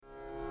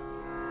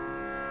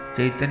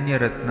चैतन्य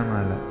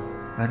रत्नमाला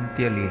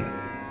अंत्य लीला।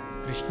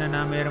 कृष्ण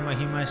नामेर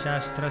महिमा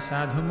शास्त्र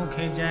साधु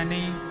मुखे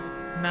जानी,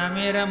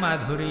 नामेर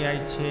माधुर्य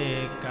छे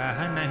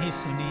काह नहीं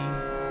सुनी।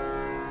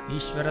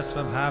 ईश्वर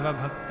स्वभाव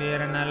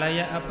भक्तेर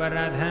नलय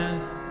अपराध,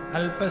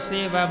 अल्प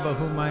सेवा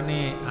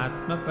बहुमाने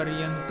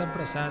आत्मपर्यंत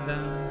प्रसाद।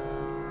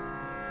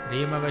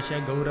 प्रेमवश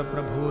गौर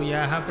प्रभु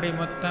याह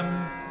प्रेमोत्तम,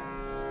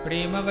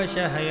 प्रेमवश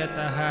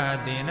हयतः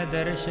देन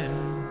दर्शन।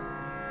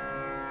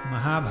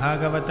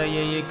 महाभागवत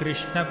ये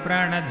कृष्ण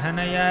प्राण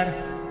धनयार,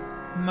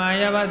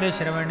 मायावाद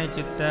श्रवण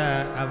चित्त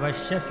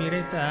अवश्य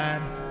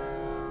फिरतार।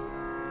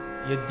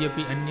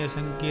 यद्यपि अन्य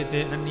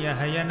संकेते अन्य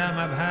हय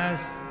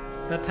नामाभास,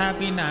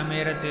 तथापि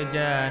नामेर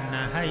तेजा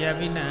न हय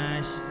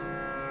विनाश।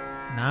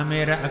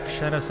 नामेर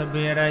अक्षर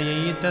सबेर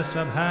यही त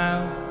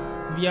स्वभाव,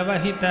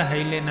 व्यवहित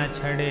हैले न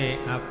छड़े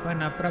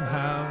अपना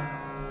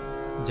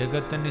प्रभाव।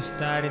 जगत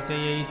निस्तारित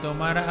यही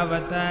तुम्हारा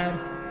अवतार,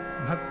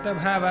 भक्त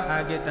भाव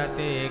आगे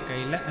ताते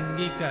कैला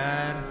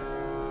अंगीकार।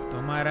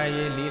 तुम्हारा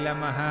ये लीला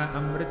महा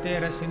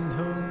अमृतेर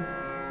सिंधु,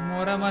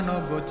 मोर मनो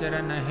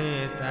गोचर नहे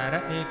तारा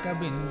एक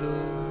बिंदु।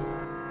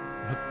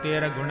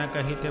 भक्तेर गुण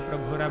कहिते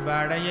प्रभुर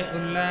बाड़ये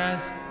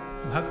उल्लास,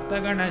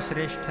 भक्तगण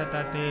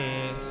श्रेष्ठता ते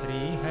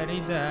श्री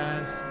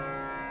हरिदास।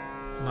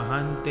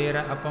 महान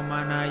तेरा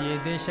अपमाना ये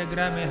देश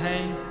ग्राम है,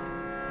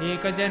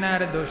 एक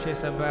जनार दोषे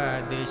सबा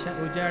देश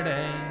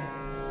उजाड़े।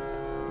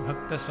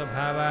 भक्त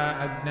स्वभावा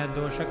अज्ञ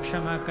दोष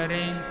क्षमा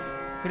करे,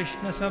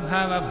 कृष्ण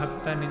स्वभावा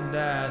भक्त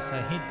निंदा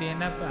सहिते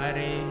न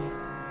पारे।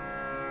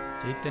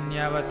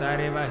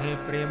 चैतन्यावतारे वाहे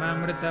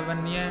प्रेमामृत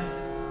वन्य,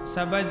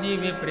 सब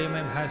जीवे प्रेम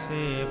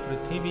भासे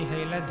पृथ्वी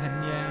हैला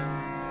धन्य।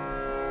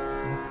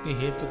 मुक्ति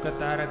हेतु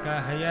कतारका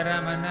हय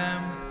राम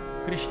नाम,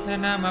 कृष्ण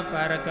नाम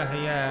पारक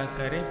हया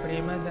करे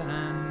प्रेम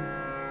दान।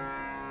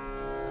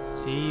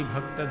 सी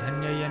भक्त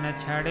धन्य ये न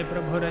छाड़े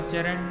प्रभुर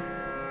चरण,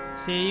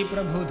 से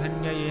प्रभु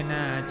धन्य ये न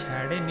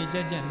छाड़े निज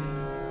जन।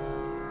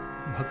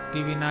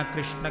 भक्ति विना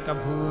कृष्ण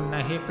कभू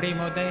नहे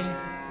प्रेमोदय,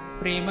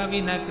 प्रेम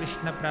विना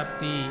कृष्ण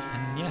प्राप्ति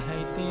अन्य है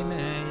ते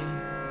नय।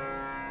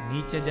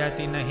 नीच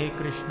जाति नहे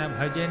कृष्ण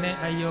भजने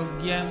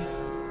अयोग्य,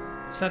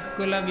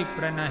 सत्कुल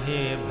विप्र नहे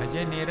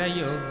भजनेर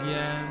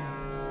योग्य।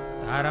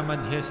 तार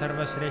मध्य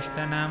सर्वश्रेष्ठ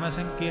नाम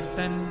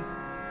संकीर्तन,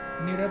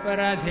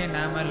 निरपराधे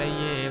नाम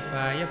लये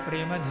पाय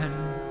प्रेम धन।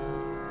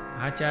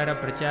 आचार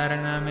प्रचार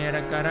नामेर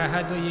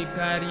करह दुई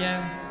कार्य,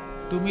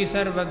 तुमी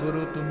सर्व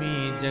गुरु तुमी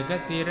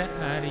जगतेर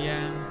आर्य।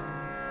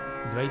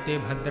 द्वैते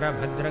भद्र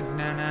भद्र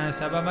ज्ञान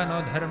सब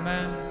मनोधर्म,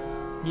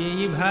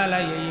 येई भाला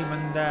येई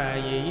मंदा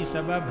येई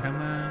सब भ्रम।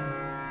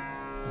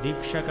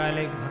 दीक्षा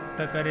काले भक्त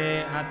करे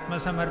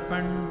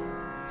आत्मसमर्पण,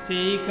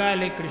 सेई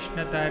काले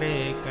कृष्ण तारे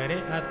करे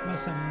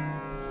आत्मसम।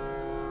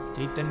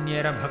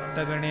 चैतन्येर भक्त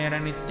गणेर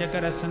नित्य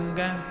कर संग,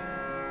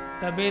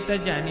 तबेत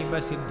जानिब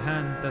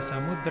सिद्धांत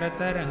समुद्र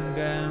तरंग।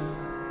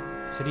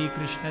 श्री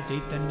कृष्ण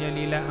चैतन्य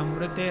लीला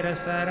अमृते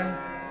रसार,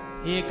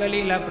 एक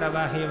लीला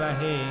प्रवाहे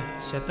वाहे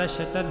शत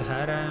शत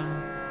धारा।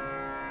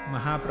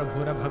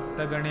 महाप्रभुर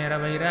भक्त गणेर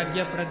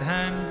वैराग्य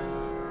प्रधान,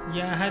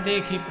 याह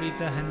देखी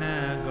प्रीतहन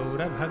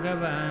गौर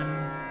भगवान।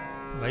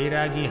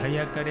 वैरागी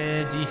हय करे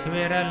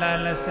जिह्वेर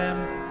लालस,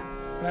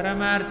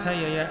 परमार्थ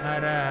यय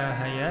आरा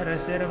हय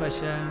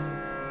रसिर्वश।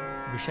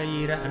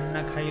 विषयीर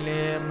अन्न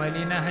खैले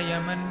मलिन हय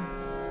मन,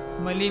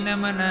 मलिन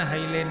मन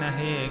हैले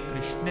नहे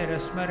कृष्णेर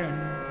स्मरण।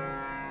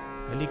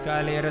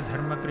 कलिकालेर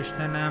धर्म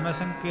कृष्ण नाम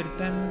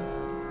संकीर्तन,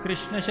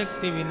 कृष्ण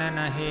शक्ति विना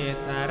नहे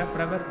तार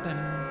प्रवर्तन।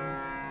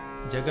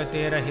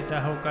 जगते रहित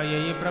हो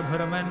कयि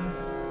प्रभुरमन,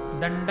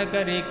 दंड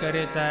करे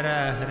करे तारा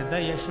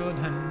हृदय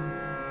शोधन।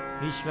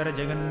 ईश्वर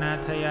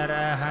जगन्नाथ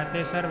यारा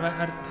हाते सर्व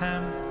अर्थ,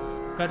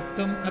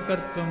 कर्तुम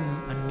अकर्तुम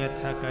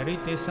अन्यथा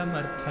करिते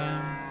समर्थ।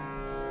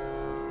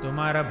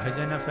 तुम्हारा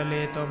भजन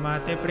फले तो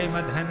माते प्रेम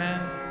धन,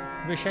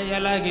 विषय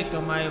लागे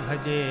तुम्हाय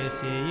भजे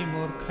सेई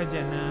मूर्ख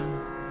जन।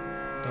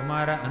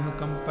 तुम्हारा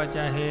अनुकंप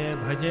चाहे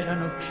भजे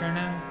अनुक्षण,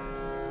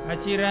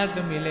 अचिरात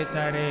मिले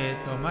तारे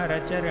तुम्हारा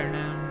चरण।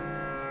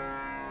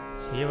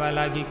 सेवा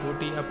लागी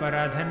कोटि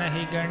अपराध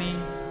नहीं गणी,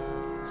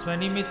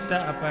 स्वनिमित्त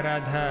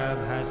अपराध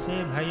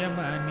भासे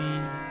भयमानी।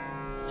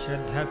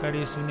 श्रद्धा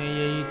करी सुने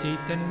यही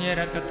चैतन्य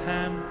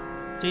कथा,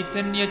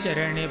 चैतन्य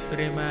चरणे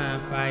प्रेम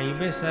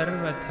पाइबे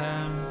सर्वथा।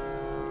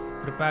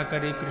 कृपा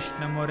करी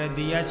कृष्ण मोर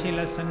दिया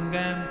छिल संग,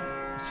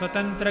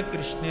 स्वतंत्र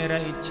कृष्णेर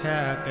इच्छा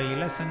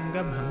कैल संग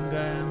भंग।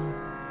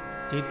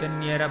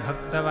 चैतन्येर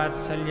भक्त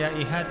वात्सल्य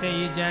इहाते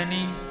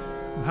जानी,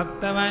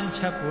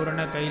 भक्तवांछा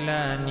पूर्ण कैला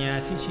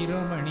न्यासी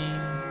शिरोमणि।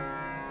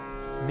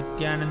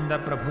 नित्यानंद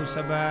प्रभु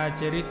सभा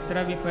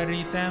चरित्र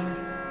विपरीत,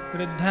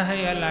 क्रुद्ध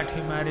हय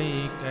लाठी मारी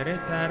करे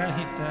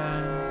तारहित।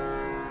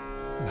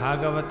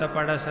 भागवत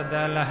पढ़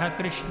सदा लह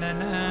कृष्ण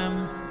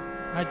नाम,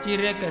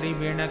 अचिरे करी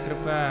बेण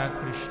कृपा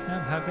कृष्ण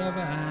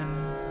भगवान।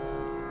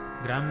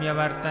 ग्राम्य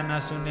वार्ता न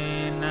सुने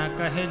न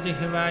कहे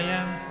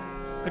जिह्वाया,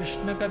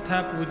 कृष्ण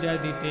कथा पूजा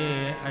दिते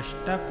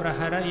अष्ट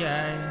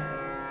प्रहरयाय।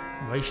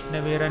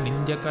 वैष्णवेर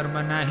निंद्य कर्म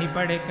नाही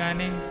पड़े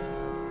काने,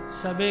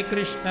 सबे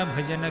कृष्ण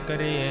भजन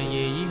करे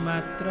येई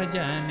मात्र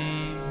जाने।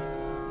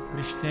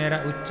 कृष्णेर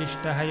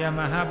उच्चिष्ट हय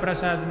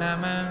महाप्रसाद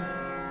नाम,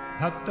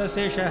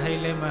 भक्तशेष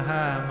हैले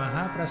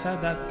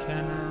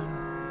महाप्रसादाख्यान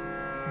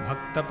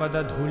भक्तपद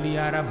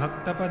धूलियार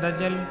भक्तपद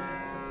जल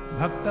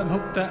भक्त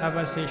भुक्त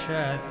अवशेष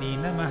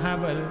तीन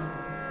महाबल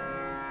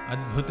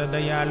अद्भुत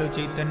दयालु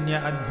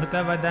चैतन्य अद्भुत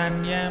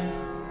वदान्य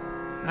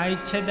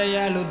आइच्छ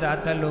दयालु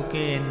दात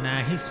लोके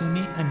नाही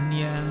सुनी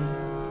अन्य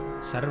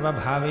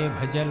सर्वभावे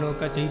भज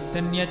लोक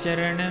चैतन्य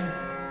चरण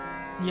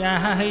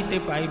याह हैते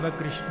पाइब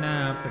कृष्ण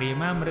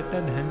प्रेमामृत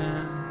धन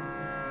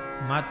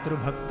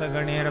मातृभक्त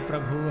गणेर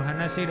प्रभु हन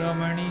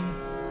शिरोमणि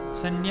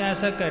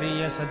संन्यास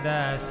करिय सदा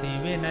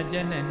सेवे न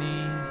जननी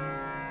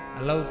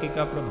अलौकिक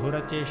प्रभुर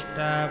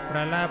चेष्टा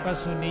प्रलाप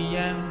सुनिय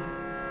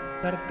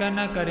तर्क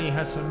न करी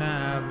हसुना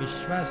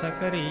विश्वास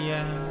करिय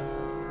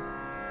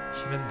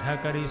श्रद्धा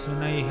करी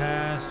सुनैहा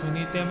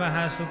सुनीते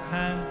महासुख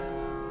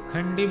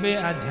खंडिबे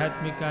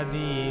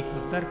आध्यात्मिकादि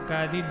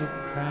कुतर्कादि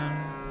दुःख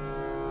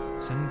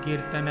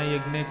संकीर्तन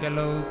यज्ञ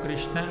कलौ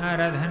कृष्ण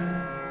आराधन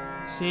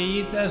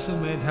सेयित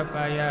सुमेध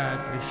पाया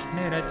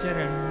कृष्णेर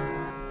चरण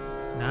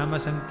नाम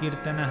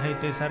संकीर्तन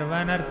हैते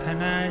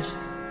सर्वानर्थनाश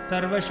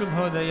सर्व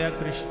शुभोदय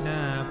कृष्ण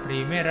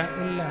प्रेमेरा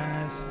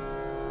उल्लास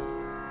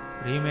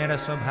प्रेमेर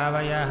स्वभाव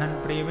याहन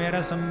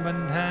प्रेमेर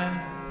संबंध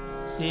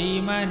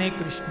सेई माने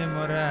कृष्ण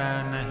मोरा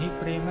नहीं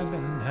प्रेम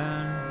गंध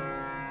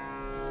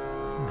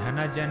धन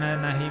जन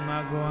नहीं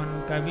मागोन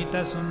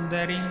कविता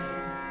सुंदरी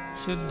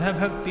शुद्ध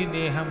भक्ति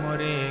देह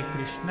मोरे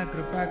कृष्ण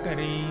कृपा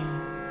करी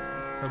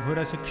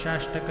प्रभुर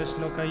शिक्षाष्टक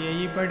श्लोक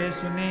यही पढ़े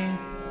सुने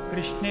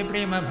कृष्णे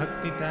प्रेम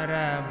भक्ति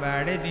तारा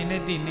बाड़े दिने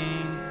दिने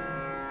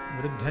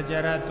वृद्ध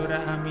जरा तुरा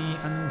अमी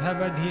अंध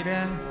बधिर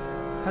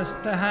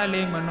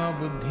हस्तहाले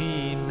मनोबुद्धि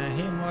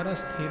नहे मोर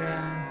स्थिर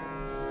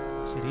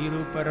श्री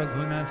रूप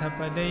रघुनाथ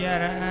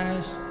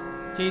पदयाराश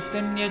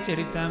चैतन्य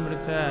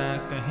चरितामृत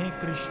कहे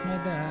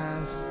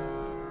कृष्णदास।